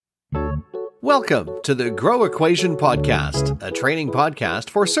Welcome to the Grow Equation Podcast, a training podcast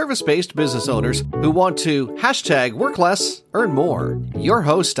for service-based business owners who want to #work less, earn more. Your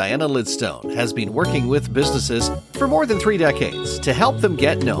host, Diana Lidstone, has been working with businesses for more than 3 decades to help them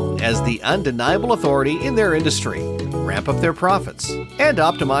get known as the undeniable authority in their industry, ramp up their profits, and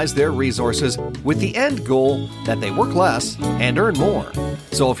optimize their resources with the end goal that they work less and earn more.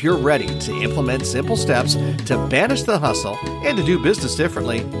 So if you're ready to implement simple steps to banish the hustle and to do business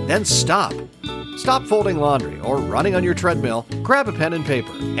differently, then stop. Stop folding laundry or running on your treadmill, grab a pen and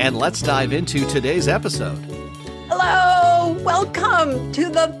paper, and let's dive into today's episode. Hello! Welcome to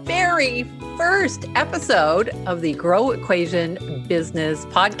the very first episode of the Grow Equation Business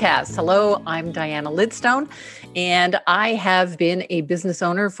Podcast. Hello, I'm Diana Lidstone, and I have been a business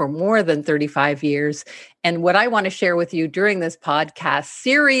owner for more than 35 years. And what I want to share with you during this podcast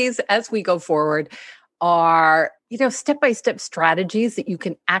series as we go forward are step-by-step strategies that you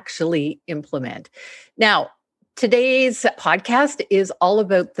can actually implement. Now, today's podcast is all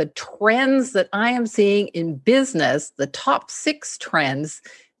about the trends that I am seeing in business, the top 6 trends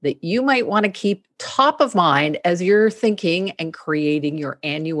that you might want to keep top of mind as you're thinking and creating your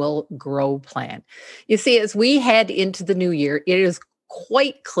annual grow plan. You see, as we head into the new year, it is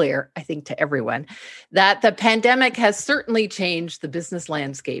quite clear, I think, to everyone that the pandemic has certainly changed the business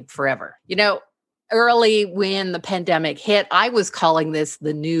landscape forever. Early when the pandemic hit, I was calling this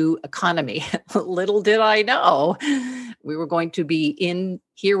the new economy. Little did I know we were going to be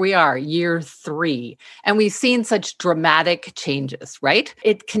here we are, year 3. And we've seen such dramatic changes, right?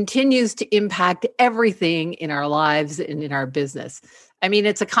 It continues to impact everything in our lives and in our business. I mean,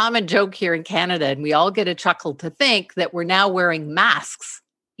 it's a common joke here in Canada, and we all get a chuckle to think that we're now wearing masks,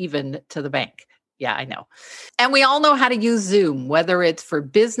 even to the bank. Yeah, I know. And we all know how to use Zoom, whether it's for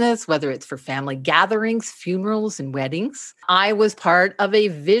business, whether it's for family gatherings, funerals, and weddings. I was part of a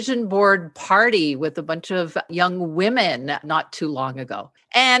vision board party with a bunch of young women not too long ago.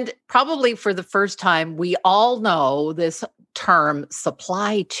 And probably for the first time, we all know this term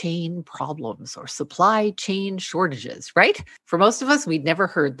supply chain problems or supply chain shortages, right? For most of us, we'd never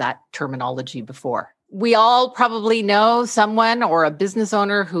heard that terminology before. We all probably know someone or a business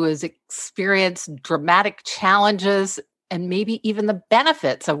owner who has experienced dramatic challenges and maybe even the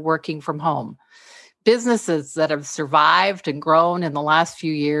benefits of working from home. Businesses that have survived and grown in the last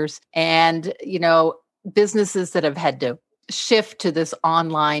few years, and, businesses that have had to shift to this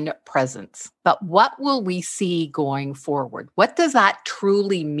online presence. But what will we see going forward? What does that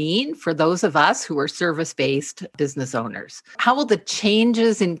truly mean for those of us who are service-based business owners? How will the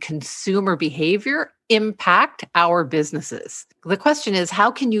changes in consumer behavior impact our businesses? The question is, how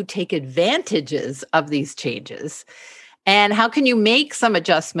can you take advantages of these changes? And how can you make some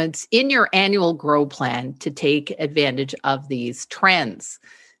adjustments in your annual grow plan to take advantage of these trends?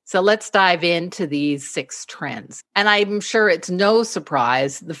 So let's dive into these 6 trends. And I'm sure it's no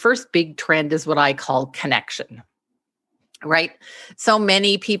surprise, the first big trend is what I call connection, right? So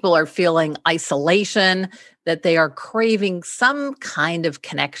many people are feeling isolation, that they are craving some kind of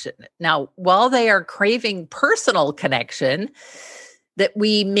connection. Now, while they are craving personal connection that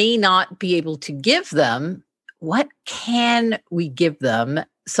we may not be able to give them, what can we give them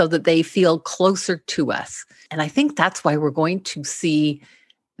so that they feel closer to us? And I think that's why we're going to see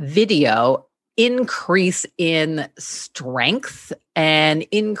video increase in strength and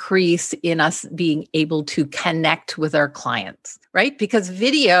increase in us being able to connect with our clients, right? Because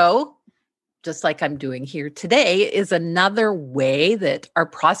video, just like I'm doing here today, is another way that our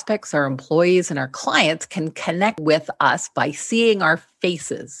prospects, our employees, and our clients can connect with us by seeing our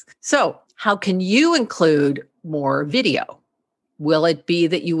faces. So how can you include more video? Will it be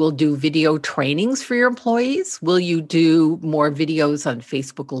that you will do video trainings for your employees? Will you do more videos on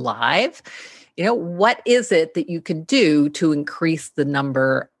Facebook Live? What is it that you can do to increase the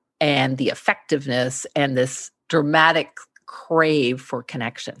number and the effectiveness and this dramatic crave for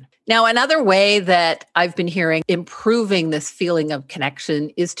connection? Now, another way that I've been hearing improving this feeling of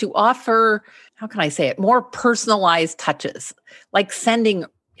connection is to offer, more personalized touches, like sending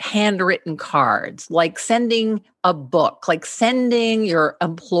handwritten cards, like sending a book, like sending your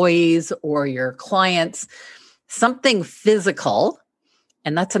employees or your clients something physical.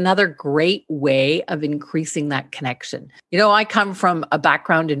 And that's another great way of increasing that connection. I come from a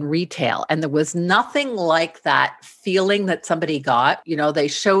background in retail, and there was nothing like that feeling that somebody got. They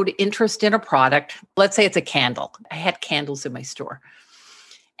showed interest in a product. Let's say it's a candle. I had candles in my store.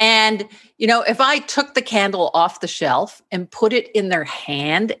 And, if I took the candle off the shelf and put it in their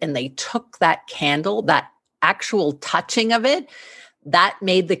hand and they took that candle, that actual touching of it, that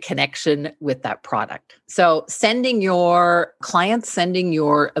made the connection with that product. So sending your clients, sending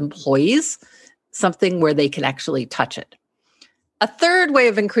your employees something where they can actually touch it. A third way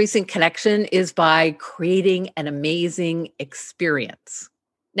of increasing connection is by creating an amazing experience.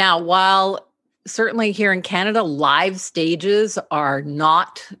 Now, while certainly here in Canada, live stages are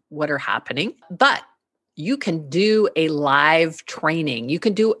not what are happening, but you can do a live training. You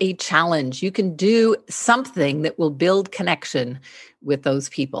can do a challenge. You can do something that will build connection with those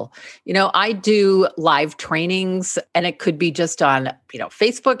people. I do live trainings, and it could be just on,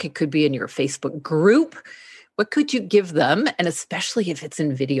 Facebook. It could be in your Facebook group. What could you give them? And especially if it's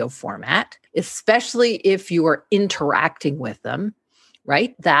in video format, especially if you are interacting with them,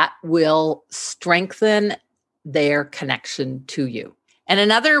 right? That will strengthen their connection to you. And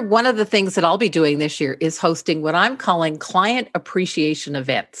another one of the things that I'll be doing this year is hosting what I'm calling client appreciation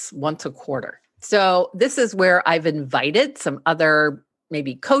events once a quarter. So this is where I've invited some other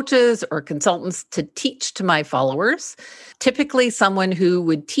maybe coaches or consultants to teach to my followers, typically someone who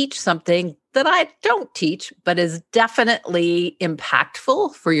would teach something that I don't teach, but is definitely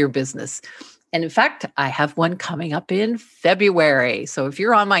impactful for your business. And in fact, I have one coming up in February. So if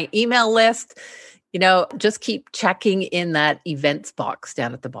you're on my email list, just keep checking in that events box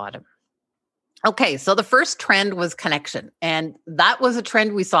down at the bottom. Okay, so the first trend was connection. And that was a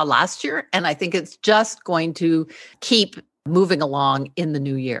trend we saw last year. And I think it's just going to keep moving along in the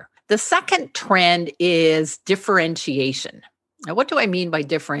new year. The second trend is differentiation. Now, what do I mean by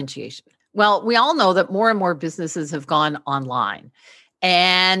differentiation? Well, we all know that more and more businesses have gone online.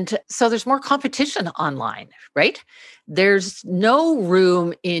 And so there's more competition online, right? There's no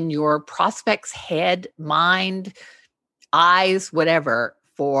room in your prospect's head, mind, eyes, whatever,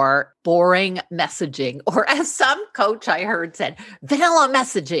 for boring messaging. Or as some coach I heard said, vanilla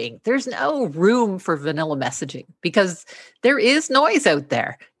messaging. There's no room for vanilla messaging because there is noise out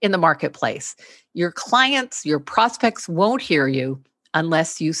there in the marketplace. Your clients, your prospects won't hear you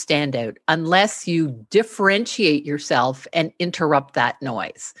unless you stand out, unless you differentiate yourself and interrupt that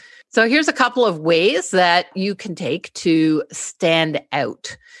noise. So here's a couple of ways that you can take to stand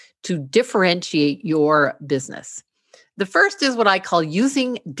out, to differentiate your business. The first is what I call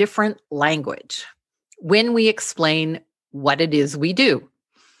using different language when we explain what it is we do.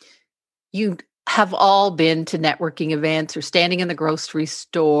 You have all been to networking events or standing in the grocery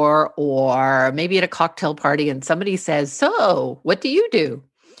store or maybe at a cocktail party and somebody says, "So, what do you do?"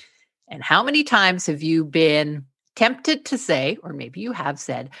 And how many times have you been tempted to say, or maybe you have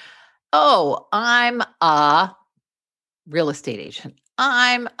said, "Oh, I'm a real estate agent.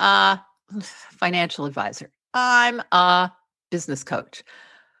 I'm a financial advisor. I'm a business coach."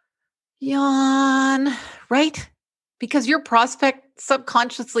 Yawn, right? Because your prospect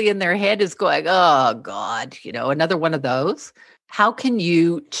subconsciously in their head is going, "Oh God, another one of those." How can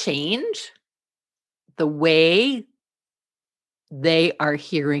you change the way they are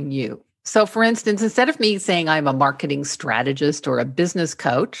hearing you? So for instance, instead of me saying I'm a marketing strategist or a business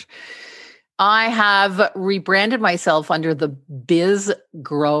coach, I have rebranded myself under the Biz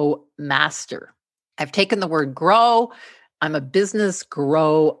Grow Master. I've taken the word grow. I'm a business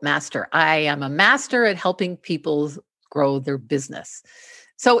grow master. I am a master at helping people grow their business.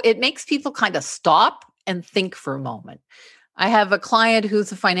 So it makes people kind of stop and think for a moment. I have a client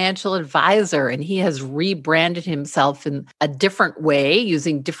who's a financial advisor, and he has rebranded himself in a different way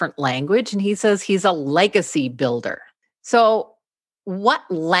using different language. And he says he's a legacy builder. So what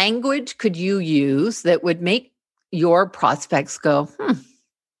language could you use that would make your prospects go,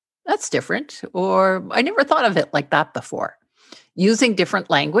 that's different, or I never thought of it like that before? Using different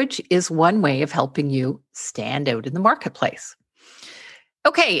language is one way of helping you stand out in the marketplace.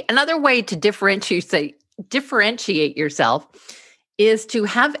 Okay, another way to differentiate yourself is to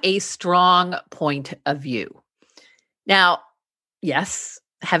have a strong point of view. Now, yes,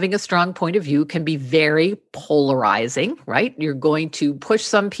 having a strong point of view can be very polarizing, right? You're going to push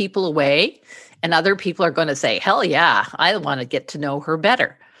some people away, and other people are going to say, "Hell yeah, I want to get to know her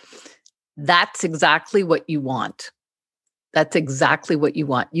better." That's exactly what you want. That's exactly what you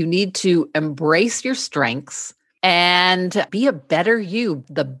want. You need to embrace your strengths and be a better you,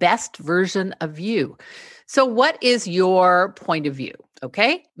 the best version of you. So what is your point of view?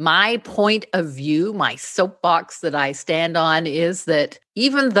 Okay. My point of view, my soapbox that I stand on is that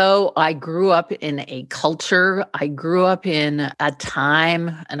even though I grew up in a culture, I grew up in a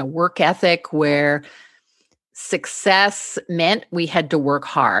time and a work ethic where success meant we had to work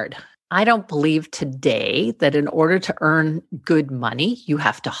hard. I don't believe today that in order to earn good money, you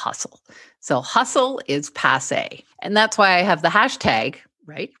have to hustle. So hustle is passé. And that's why I have the hashtag,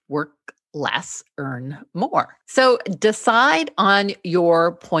 right? Work less, earn more. So decide on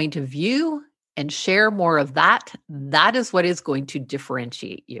your point of view and share more of that. That is what is going to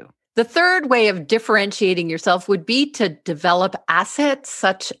differentiate you. The third way of differentiating yourself would be to develop assets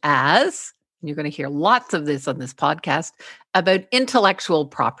such as, and you're going to hear lots of this on this podcast, about intellectual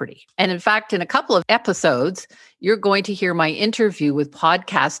property. And in fact, in a couple of episodes, you're going to hear my interview with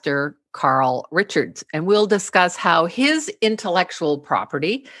podcaster Carl Richards, and we'll discuss how his intellectual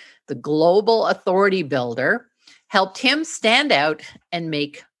property, the global authority builder, helped him stand out and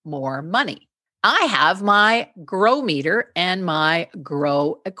make more money. I have my Grow Meter and my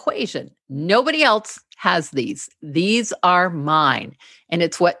Grow Equation. Nobody else has these. These are mine. And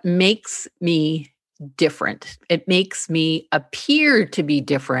it's what makes me different. It makes me appear to be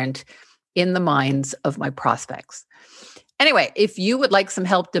different in the minds of my prospects. Anyway, if you would like some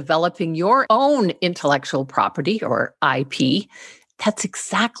help developing your own intellectual property or IP, that's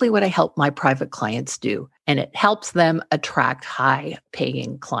exactly what I help my private clients do. And it helps them attract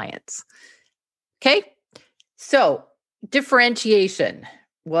high-paying clients. Okay, so differentiation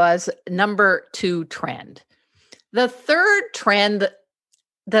was number 2 trend. The third trend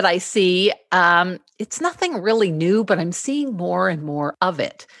that I see, it's nothing really new, but I'm seeing more and more of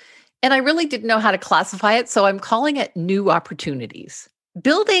it. And I really didn't know how to classify it, so I'm calling it new opportunities.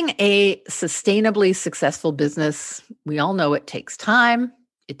 Building a sustainably successful business, we all know it takes time,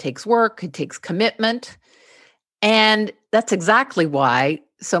 it takes work, it takes commitment. And that's exactly why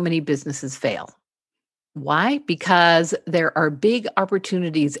so many businesses fail. Why? Because there are big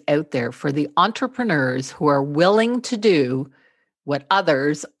opportunities out there for the entrepreneurs who are willing to do what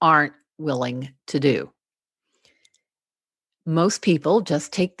others aren't willing to do. Most people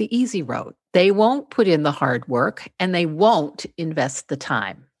just take the easy road. They won't put in the hard work and they won't invest the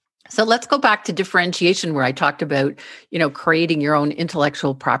time. So let's go back to differentiation where I talked about, creating your own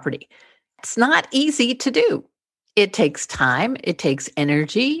intellectual property. It's not easy to do. It takes time. It takes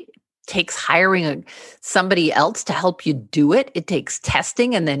energy. Takes hiring somebody else to help you do it. It takes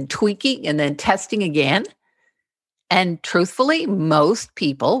testing and then tweaking and then testing again. And truthfully, most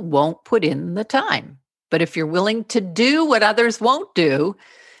people won't put in the time. But if you're willing to do what others won't do,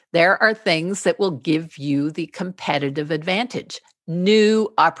 there are things that will give you the competitive advantage,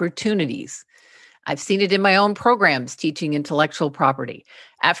 new opportunities. I've seen it in my own programs teaching intellectual property.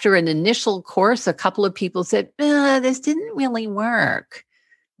 After an initial course, a couple of people said, this didn't really work.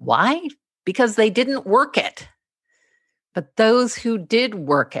 Why? Because they didn't work it. But those who did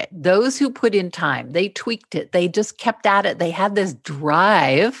work it, those who put in time, they tweaked it, they just kept at it, they had this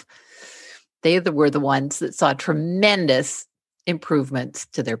drive, they were the ones that saw tremendous improvements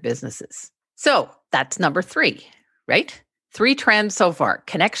to their businesses. So that's number 3, right? 3 trends so far: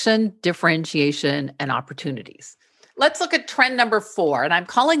 connection, differentiation, and opportunities. Let's look at trend number 4, and I'm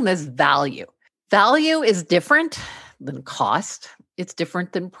calling this value. Value is different than cost. It's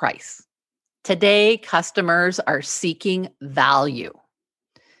different than price. Today, customers are seeking value.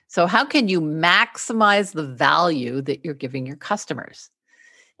 So how can you maximize the value that you're giving your customers?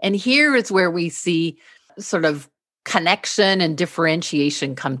 And here is where we see sort of connection and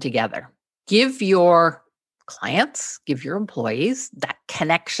differentiation come together. Give your clients, give your employees that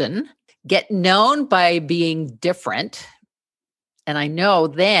connection, get known by being different. And I know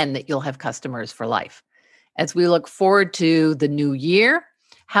then that you'll have customers for life. As we look forward to the new year,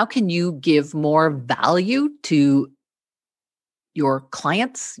 how can you give more value to your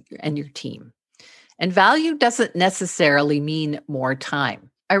clients and your team? And value doesn't necessarily mean more time.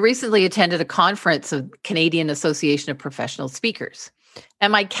 I recently attended a conference of Canadian Association of Professional Speakers.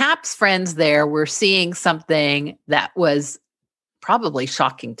 And my CAPS friends there were seeing something that was probably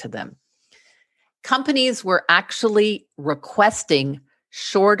shocking to them. Companies were actually requesting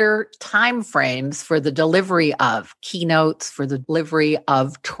shorter time frames for the delivery of keynotes, for the delivery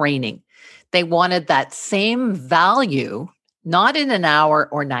of training. They wanted that same value, not in an hour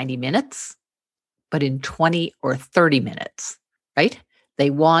or 90 minutes, but in 20 or 30 minutes, right? They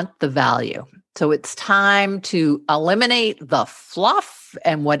want the value. So it's time to eliminate the fluff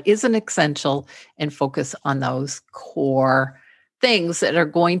and what isn't essential and focus on those core things that are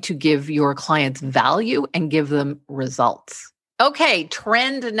going to give your clients value and give them results. Okay,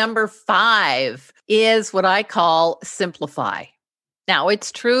 trend number 5 is what I call simplify. Now,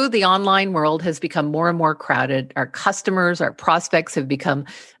 it's true the online world has become more and more crowded. Our customers, our prospects have become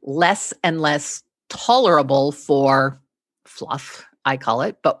less and less tolerable for fluff, I call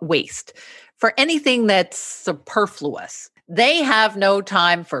it, but waste, for anything that's superfluous. They have no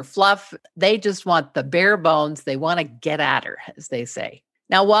time for fluff. They just want the bare bones. They want to get at her, as they say.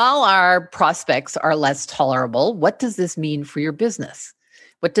 Now, while our prospects are less tolerable, what does this mean for your business?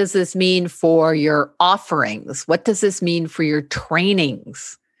 What does this mean for your offerings? What does this mean for your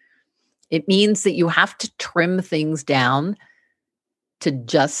trainings? It means that you have to trim things down to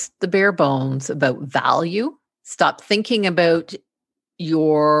just the bare bones about value. Stop thinking about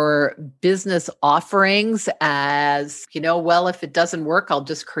your business offerings as, well, if it doesn't work, I'll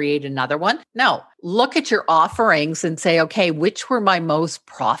just create another one. No, look at your offerings and say, okay, which were my most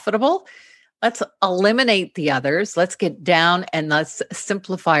profitable? Let's eliminate the others. Let's get down and let's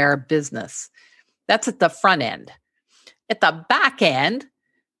simplify our business. That's at the front end. At the back end,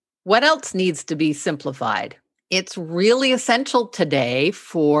 what else needs to be simplified? It's really essential today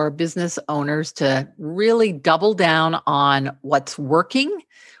for business owners to really double down on what's working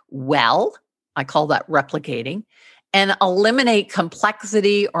well. I call that replicating, and eliminate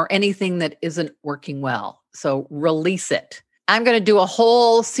complexity or anything that isn't working well. So release it. I'm going to do a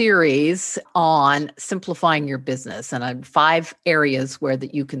whole series on simplifying your business, and I have 5 areas where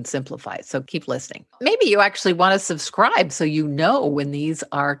that you can simplify. So keep listening. Maybe you actually want to subscribe so you know when these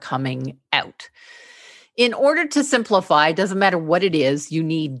are coming out. In order to simplify, doesn't matter what it is, you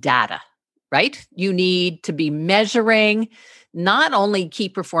need data, right? You need to be measuring not only key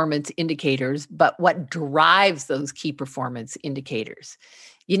performance indicators, but what drives those key performance indicators.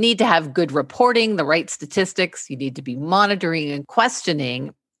 You need to have good reporting, the right statistics. You need to be monitoring and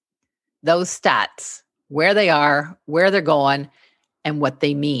questioning those stats, where they are, where they're going, and what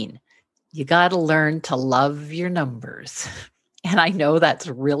they mean. You got to learn to love your numbers. And I know that's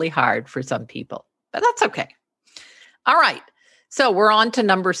really hard for some people, but that's okay. All right. So we're on to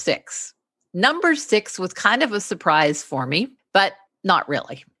number 6. Number 6 was kind of a surprise for me, but not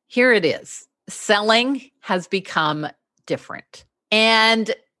really. Here it is. Selling has become different.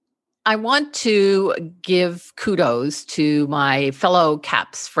 And I want to give kudos to my fellow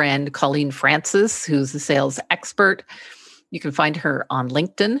CAPS friend, Colleen Francis, who's a sales expert. You can find her on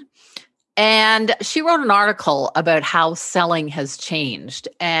LinkedIn. And she wrote an article about how selling has changed.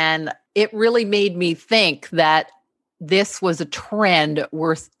 And it really made me think that this was a trend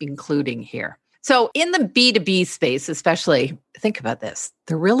worth including here. So in the B2B space, especially, think about this.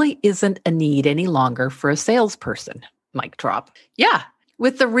 There really isn't a need any longer for a salesperson. Mic drop. Yeah.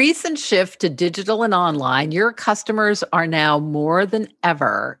 With the recent shift to digital and online, your customers are now more than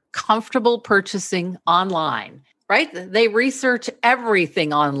ever comfortable purchasing online, right? They research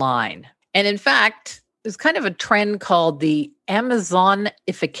everything online. And in fact, there's kind of a trend called the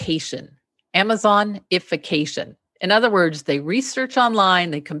Amazonification. Amazonification. In other words, they research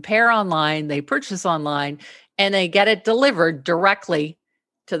online, they compare online, they purchase online, and they get it delivered directly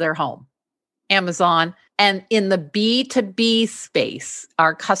to their home. Amazon. And in the B2B space,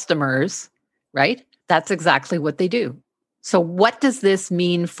 our customers, right? That's exactly what they do. So what does this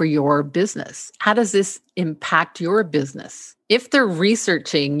mean for your business? How does this impact your business? If they're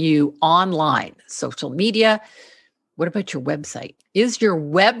researching you online, social media, what about your website? Is your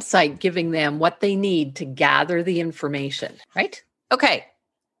website giving them what they need to gather the information, right? Okay.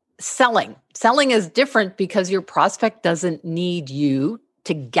 Selling. Selling is different because your prospect doesn't need you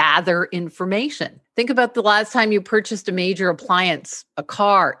to gather information. Think about the last time you purchased a major appliance, a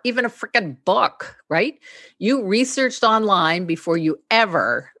car, even a freaking book, right? You researched online before you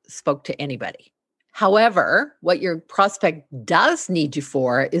ever spoke to anybody. However, what your prospect does need you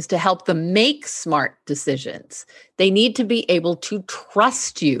for is to help them make smart decisions. They need to be able to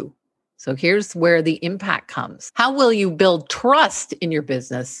trust you. So here's where the impact comes. How will you build trust in your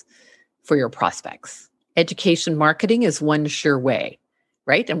business for your prospects? Education marketing is one sure way.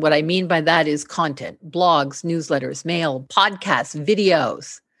 Right? And what I mean by that is content, blogs, newsletters, mail, podcasts,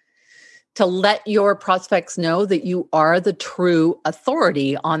 videos, to let your prospects know that you are the true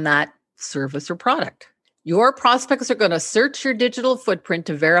authority on that service or product. Your prospects are going to search your digital footprint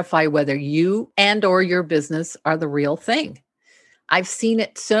to verify whether you and or your business are the real thing. I've seen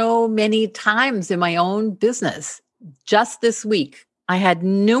it so many times in my own business. Just this week, I had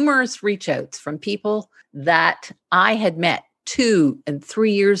numerous reach outs from people that I had met 2 and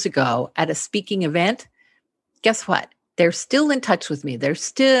 3 years ago at a speaking event. Guess what? They're still in touch with me. They're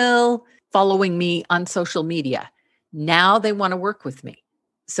still following me on social media. Now they want to work with me.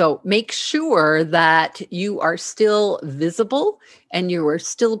 So make sure that you are still visible and you are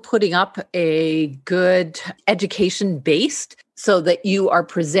still putting up a good education based so that you are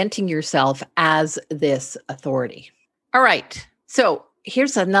presenting yourself as this authority. All right. So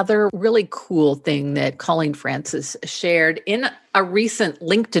here's another really cool thing that Colleen Francis shared in a recent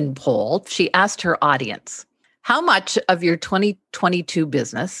LinkedIn poll. She asked her audience, how much of your 2022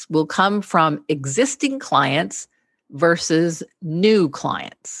 business will come from existing clients versus new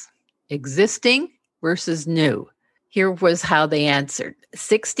clients? Existing versus new. Here was how they answered.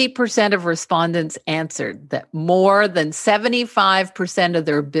 60% of respondents answered that more than 75% of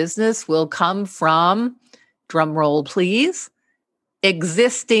their business will come from, drum roll please,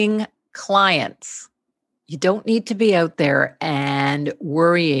 existing clients. You don't need to be out there and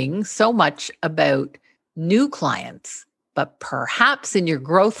worrying so much about new clients, but perhaps in your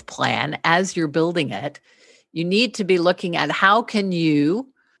growth plan, as you're building it, you need to be looking at how can you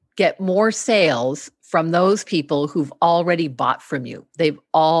get more sales from those people who've already bought from you. They've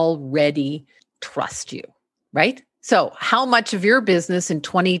already trust you, right? So how much of your business in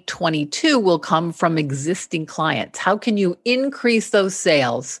 2022 will come from existing clients? How can you increase those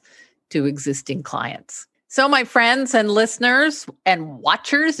sales to existing clients? So my friends and listeners and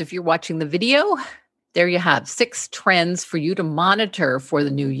watchers, if you're watching the video, there you have 6 trends for you to monitor for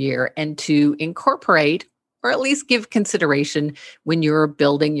the new year and to incorporate or at least give consideration when you're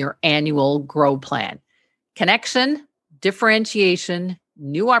building your annual grow plan. Connection, differentiation,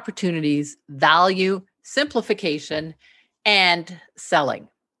 new opportunities, value, simplification, and selling.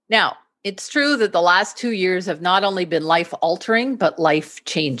 Now, it's true that the last 2 years have not only been life-altering, but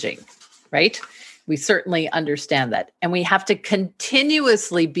life-changing, right? We certainly understand that. And we have to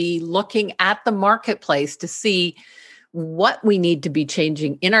continuously be looking at the marketplace to see what we need to be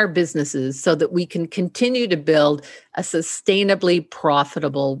changing in our businesses so that we can continue to build a sustainably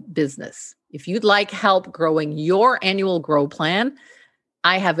profitable business. If you'd like help growing your annual Grow Plan,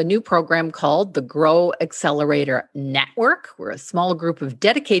 I have a new program called the Grow Accelerator Network, where a small group of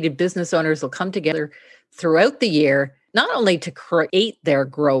dedicated business owners will come together throughout the year, not only to create their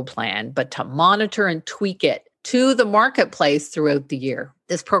Grow Plan, but to monitor and tweak it to the marketplace throughout the year.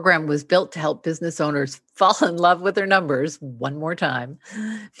 This program was built to help business owners fall in love with their numbers one more time,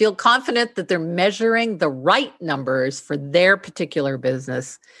 feel confident that they're measuring the right numbers for their particular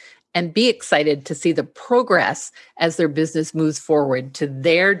business, and be excited to see the progress as their business moves forward to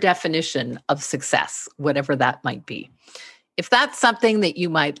their definition of success, whatever that might be. If that's something that you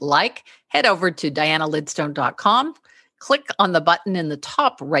might like, head over to dianalidstone.com, click on the button in the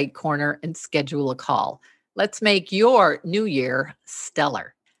top right corner and schedule a call. Let's make your new year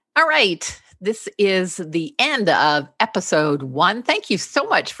stellar. All right, this is the end of episode 1. Thank you so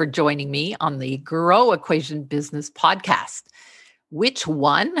much for joining me on the Grow Equation Business Podcast. Which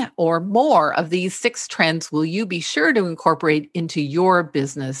one or more of these 6 trends will you be sure to incorporate into your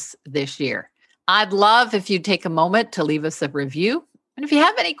business this year? I'd love if you take a moment to leave us a review. And if you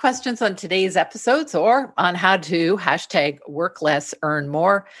have any questions on today's episodes or on how to #work less, earn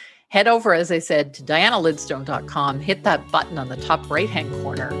more, head over, as I said, to dianalidstone.com, hit that button on the top right-hand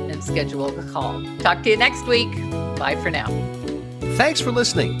corner and schedule a call. Talk to you next week. Bye for now. Thanks for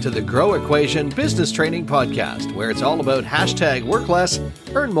listening to the Grow Equation Business Training Podcast, where it's all about #work less,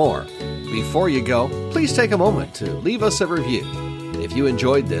 earn more. Before you go, please take a moment to leave us a review. If you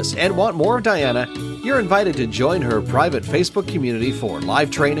enjoyed this and want more of Diana, you're invited to join her private Facebook community for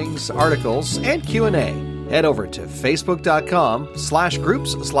live trainings, articles, and Q&A. Head over to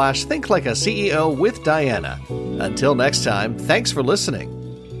facebook.com/groups/thinklikeaceo with Diana. Until next time, thanks for listening.